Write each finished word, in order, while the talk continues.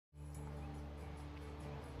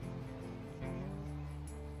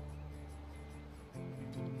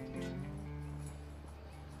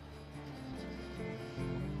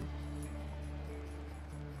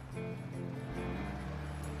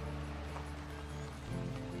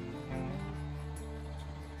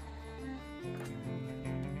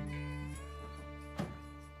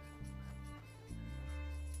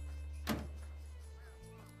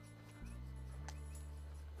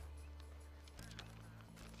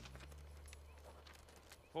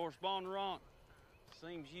Correspondent,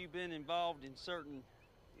 seems you've been involved in certain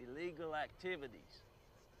illegal activities.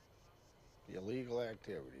 Illegal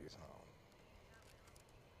activities, huh?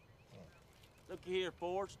 Look here,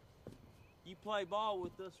 Forrest. You play ball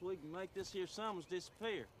with us, we can make this here summons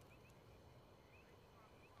disappear.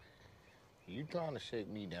 You trying to shake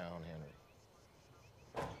me down,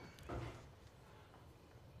 Henry?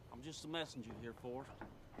 I'm just a messenger here, Forrest.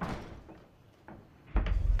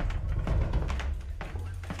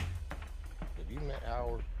 Have you met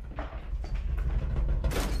Howard?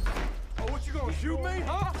 Oh, what, you gonna shoot me,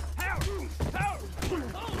 huh? Howard! Howard!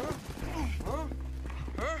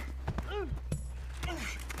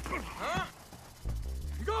 Huh?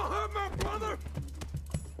 You gonna hurt my brother?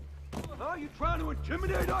 Huh? You trying to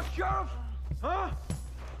intimidate us, Sheriff? Huh?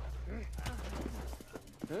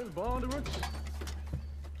 And bondurants?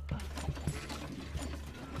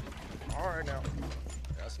 All right, now.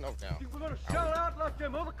 That's enough now. Think we're gonna sell out like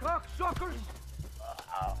them other cocksuckers?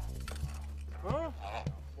 Huh? Huh?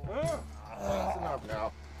 That's enough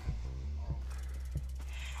now.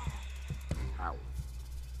 Howard.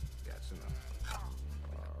 That's enough.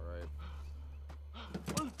 All right.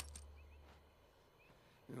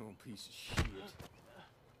 You old piece of shit.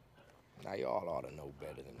 Now, y'all ought to know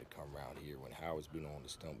better than to come around here when Howard's been on the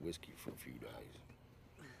stump whiskey for a few days.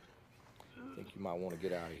 Think you might want to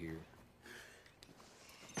get out of here.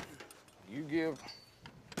 You give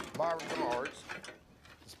my regards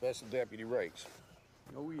to Special Deputy Rakes.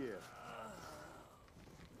 Oh, yeah.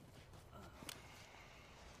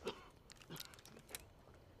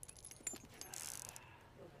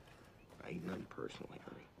 Ain't nothing personal,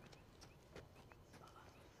 Henry.